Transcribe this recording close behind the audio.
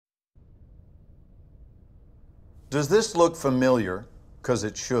Does this look familiar? Because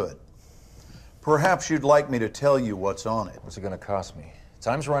it should. Perhaps you'd like me to tell you what's on it. What's it going to cost me?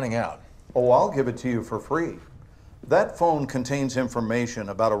 Time's running out. Oh, I'll give it to you for free. That phone contains information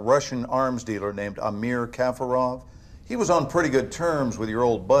about a Russian arms dealer named Amir Kaffarov. He was on pretty good terms with your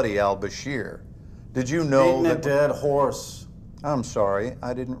old buddy, al-Bashir. Did you know that... a dead horse. I'm sorry,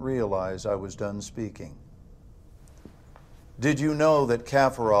 I didn't realize I was done speaking. Did you know that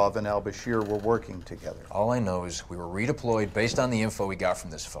Kaffarov and al-Bashir were working together? All I know is we were redeployed based on the info we got from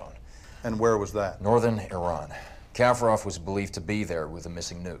this phone. And where was that? Northern Iran. Kaffarov was believed to be there with the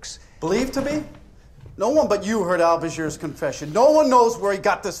missing nukes. Believed to be? No one but you heard al-Bashir's confession. No one knows where he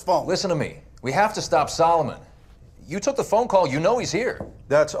got this phone. Listen to me. We have to stop Solomon. You took the phone call. You know he's here.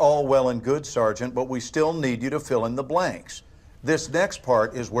 That's all well and good, Sergeant, but we still need you to fill in the blanks. This next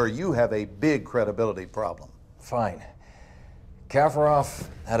part is where you have a big credibility problem. Fine. Kaffarov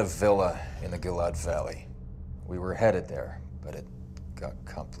had a villa in the Gilad Valley. We were headed there, but it got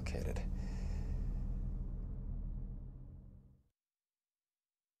complicated.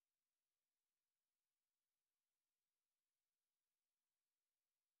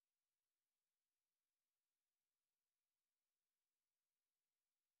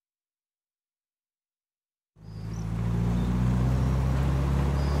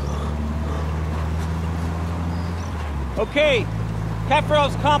 Okay,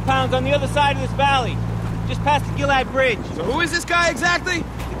 Kaffarov's compound's on the other side of this valley, just past the Gilad Bridge. So who is this guy exactly?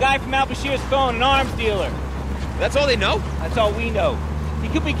 The guy from al-Bashir's phone, an arms dealer. That's all they know? That's all we know. He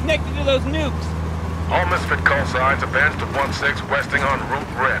could be connected to those nukes. All misfit call signs advance to 1-6 westing on Route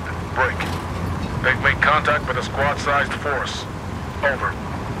Red. Break. They've made contact with a squad-sized force. Over.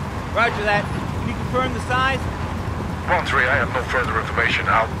 Roger that. Can you confirm the size? 1-3, I have no further information.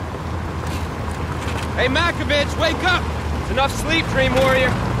 Out. Hey, Makovich, wake up! It's enough sleep, Dream Warrior.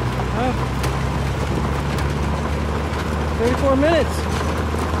 34 minutes.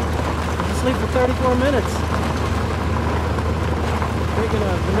 I sleep for 34 minutes. Drinking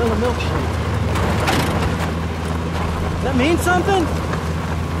a vanilla milkshake. Does that mean something?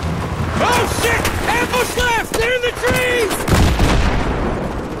 Oh, shit! Ambush left! They're in the trees!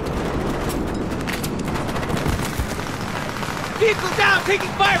 Vehicle down,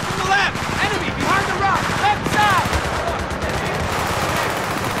 taking fire from the left! Enemy behind the rock! Left side!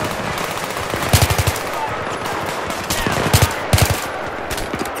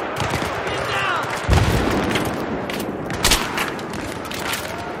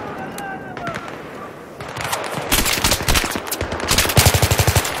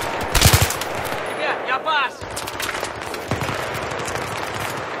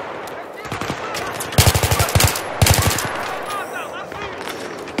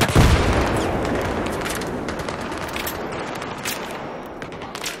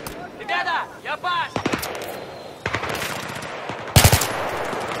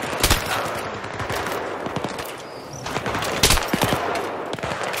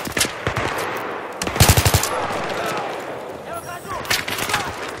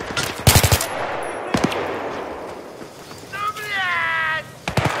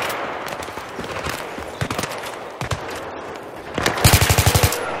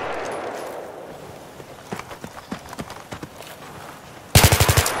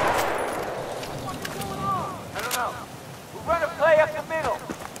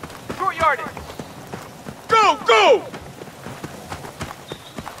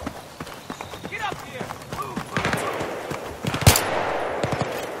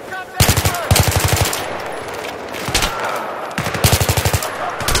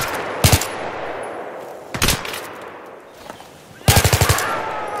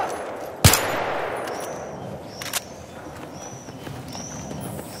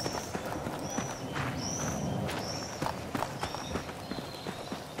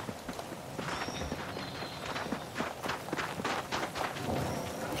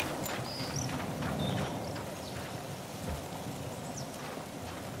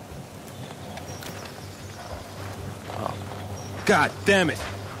 God damn it!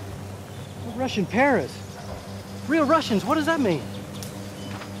 Russian Paris. Real Russians, what does that mean?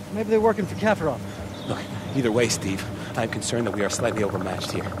 Maybe they're working for Kaffarov. Look, either way, Steve, I'm concerned that we are slightly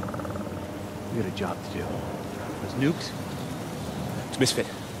overmatched here. We got a job to do. Those nukes? It's Misfit.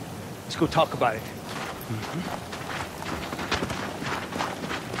 Let's go talk about it.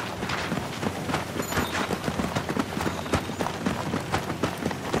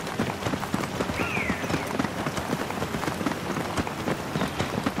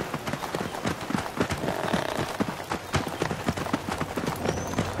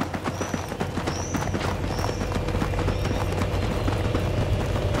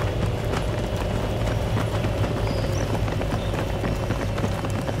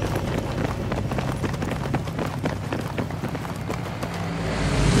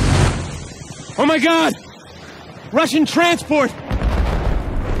 my God! Russian transport!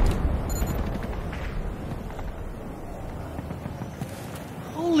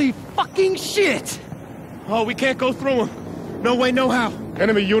 Holy fucking shit! Oh, we can't go through them. No way, no how.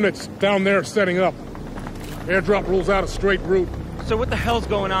 Enemy units down there setting up. Airdrop rules out a straight route. So what the hell's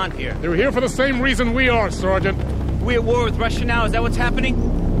going on here? They're here for the same reason we are, Sergeant. We at war with Russia now? Is that what's happening?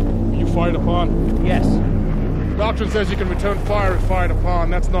 You fired upon? Yes. Doctrine says you can return fire if fired upon.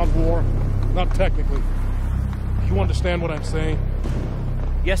 That's not war. Not technically. You understand what I'm saying?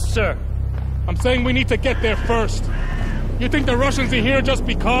 Yes, sir. I'm saying we need to get there first. You think the Russians are here just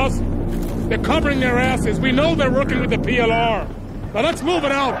because? They're covering their asses. We know they're working with the PLR. Now let's move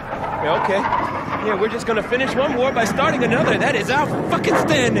it out. Yeah, okay. Yeah, we're just gonna finish one war by starting another. That is our fucking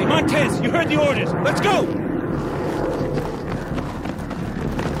standing. Montez, you heard the orders. Let's go!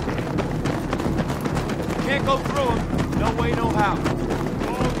 Can't go through them. No way, no how.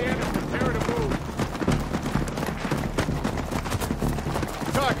 All in and prepare to move.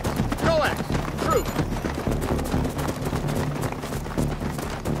 Target. Coax. Troop.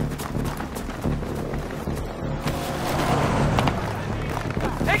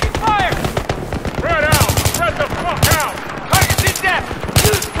 Taking fire! Spread out! Spread the fuck out! Target's in depth!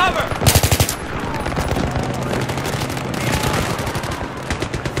 Use cover!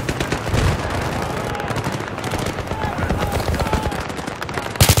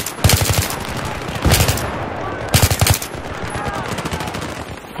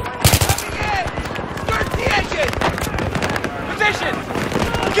 Coming in! Start the engine! Position!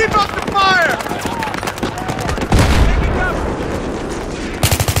 Keep up the fire! Taking cover!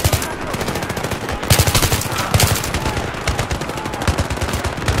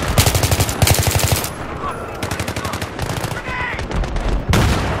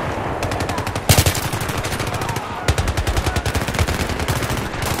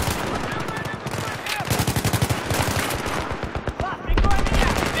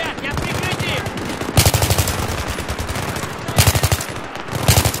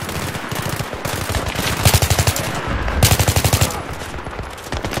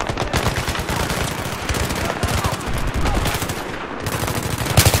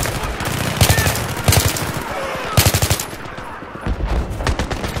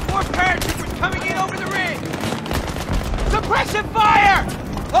 More paratroopers coming in over the ring! Suppression fire!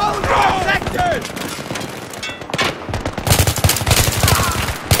 Hold all sectors!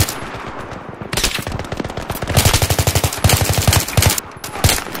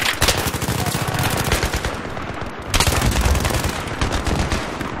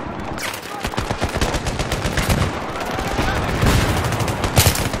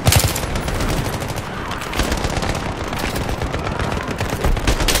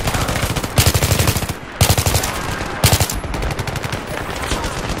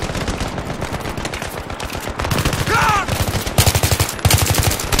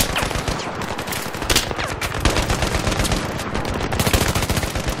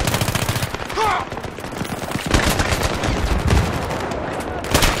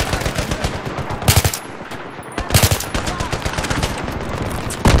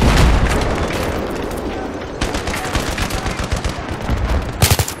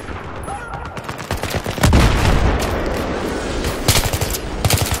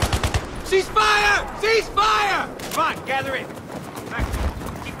 Ceasefire! Ceasefire! Come on, gather in. Max,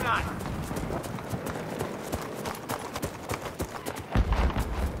 keep an eye.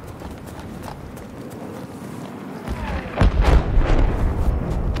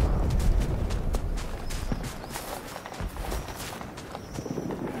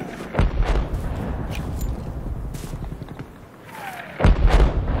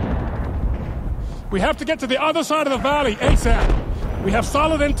 We have to get to the other side of the valley, ASAP. We have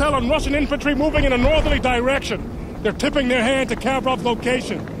solid intel on Russian infantry moving in a northerly direction. They're tipping their hand to Kaffarov's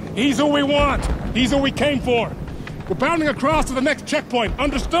location. He's who we want. He's who we came for. We're bounding across to the next checkpoint.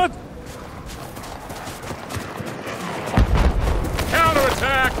 Understood?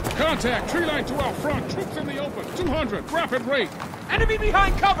 Counterattack! Contact! Tree line to our front. Troops in the open. 200. Rapid rate. Enemy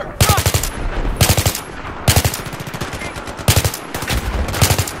behind cover! Run!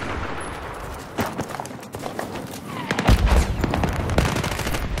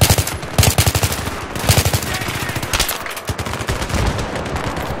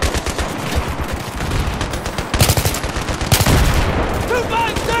 Two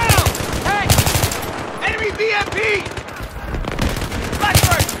mines down! Hey! Enemy BMP!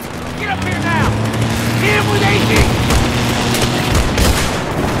 Blackburn! Get up here now! Hit him with 18!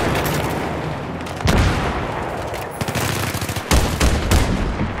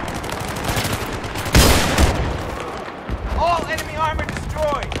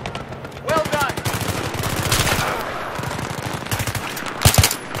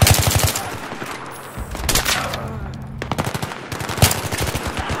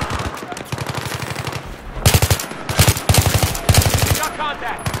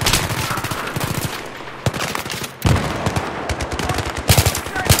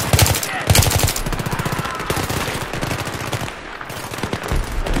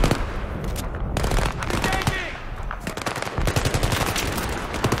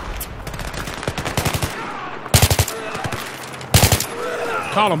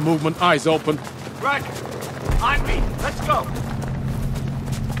 Column movement, eyes open. Roger. On me. Let's go.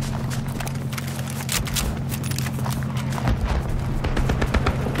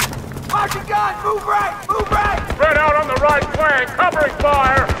 Marching gun! Move right! Move right! Spread out on the right flank, covering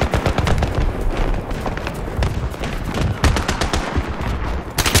fire!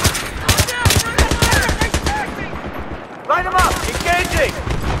 Line them up! Engaging!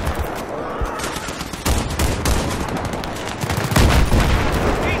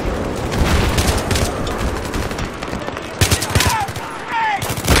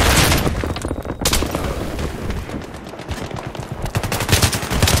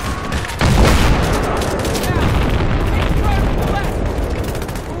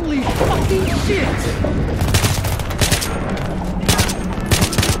 Holy fucking shit!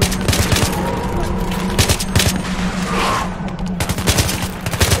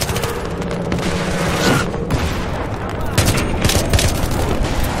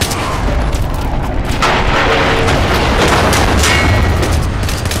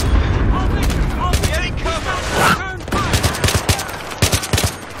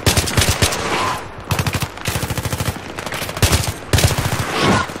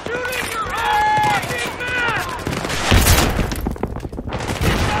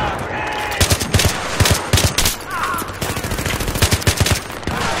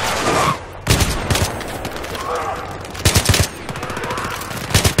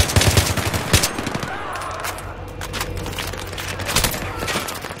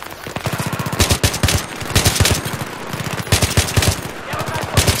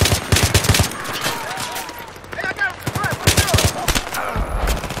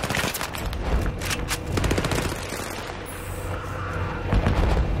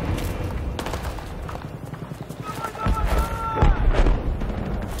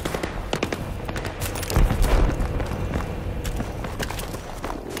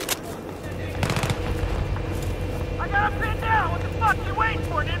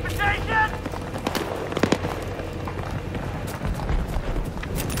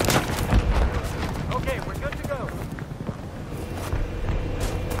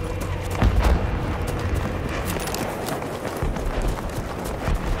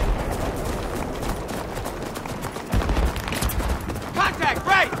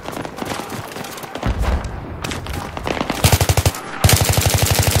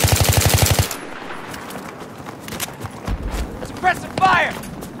 Suppressive fire!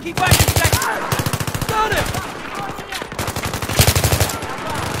 Keep on your section! Got him!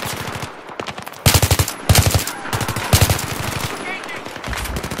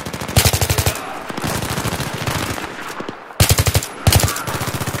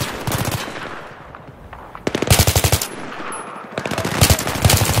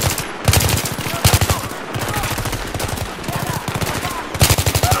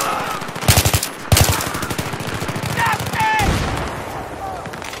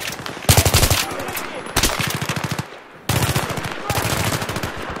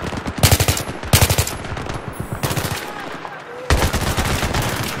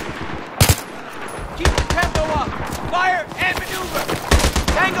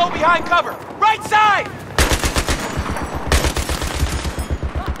 Behind cover! Right side!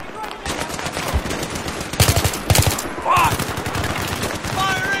 Fuck!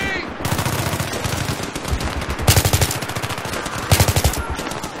 Firing!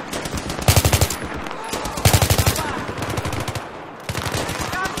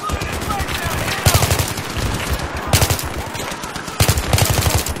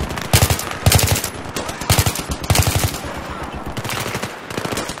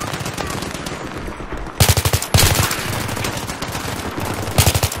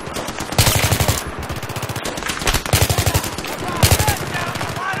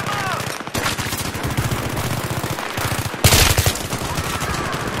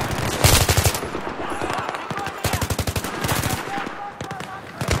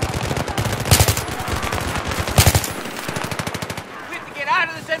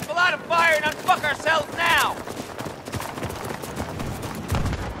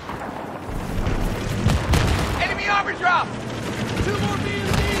 Drop! 2 more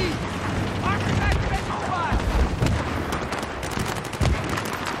B&D! Armor activate mobile!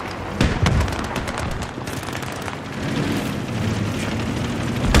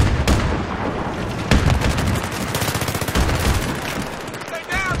 Stay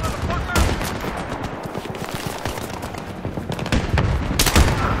down, motherfucker!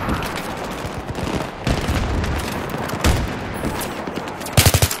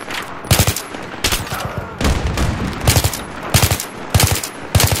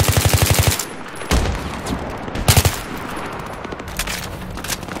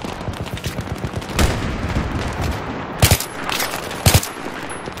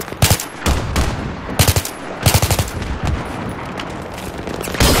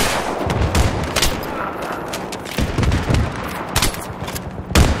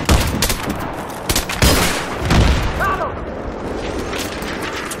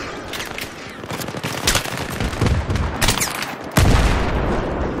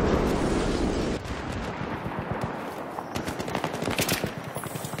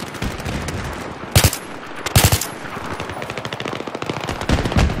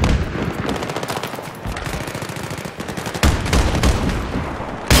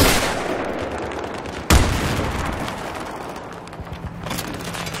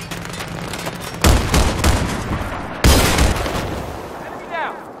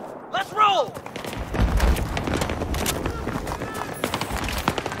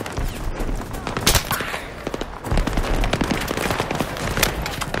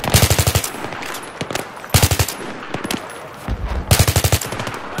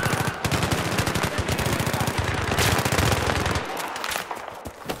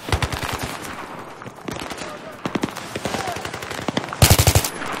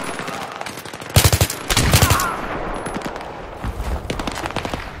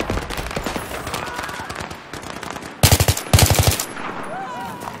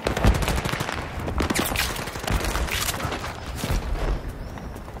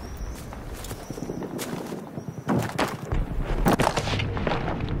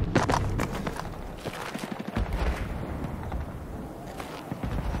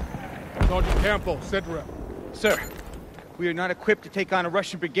 Campo, Sidra. Sir, we are not equipped to take on a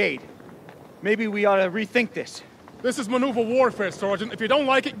Russian brigade. Maybe we ought to rethink this. This is maneuver warfare, Sergeant. If you don't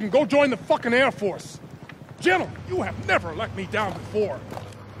like it, you can go join the fucking Air Force. Gentlemen, you have never let me down before.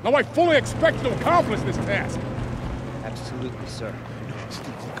 Now I fully expect you to accomplish this task. Absolutely, sir. Steve,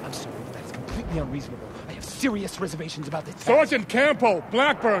 look, I'm sorry, but that's completely unreasonable. I have serious reservations about this. Sergeant Campo,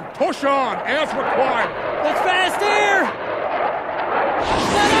 Blackburn, push on, as required. That's fast air! Is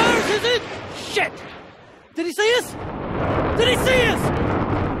that ours, is it? Shit! Did he see us? Did he see us?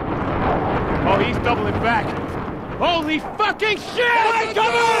 Oh, he's doubling back. Holy fucking shit!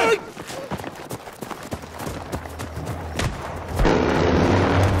 Come on!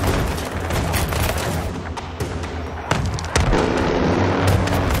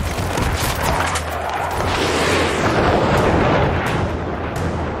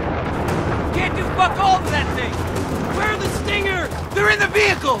 Can't do fuck all to that thing! Where are the stingers? They're in the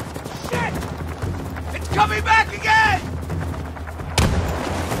vehicle! Shit! It's coming back again!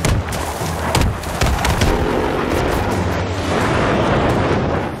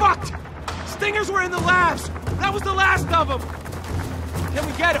 Fucked! Stingers were in the labs! That was the last of them! Can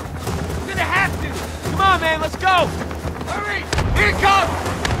we get them? We're gonna have to! Come on, man, let's go! Hurry! Here it comes!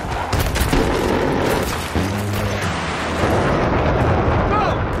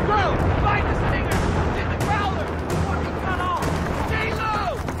 Find the stinger! Get the growler! Fucking cut off! Stay low!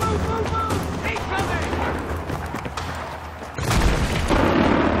 Move, move, move! He's coming!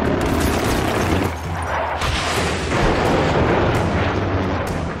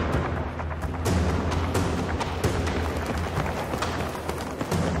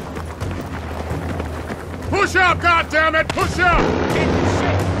 Push out, goddammit! Push out! Can't do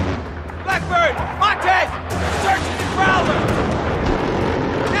shit! Blackburn! Montez! Searching the growler!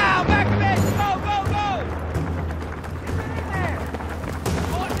 Now, back a bit! Go, go, go! Get in there!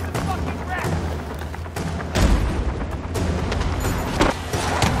 Go into the fucking wreck!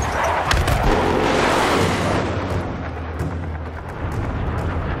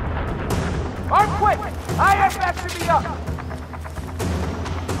 Arm quick! IFF should be up!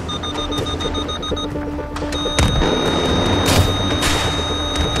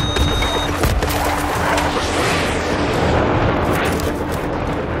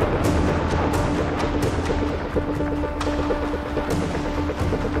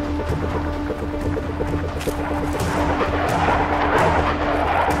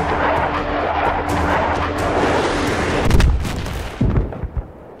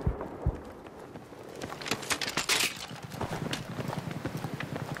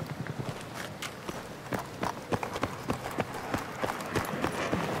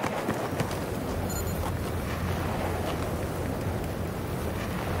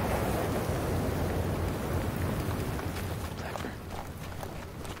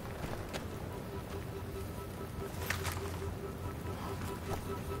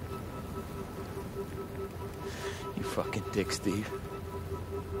 You fucking dick, Steve.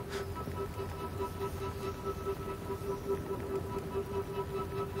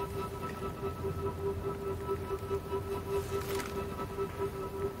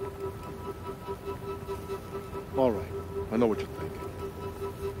 All right, I know what you're thinking.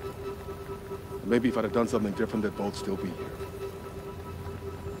 Maybe if I'd have done something different, they'd both still be here.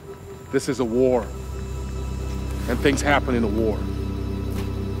 This is a war. And things happen in a war.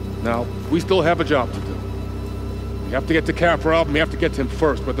 Now, we still have a job to do. We have to get to Kaffarov, and we have to get to him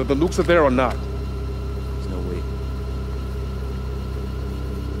first, whether the nukes are there or not. There's no way.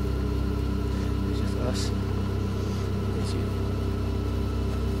 It's just us. It's you.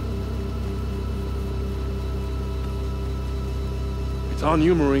 It's on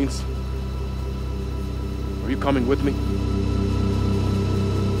you, Marines. Are you coming with me?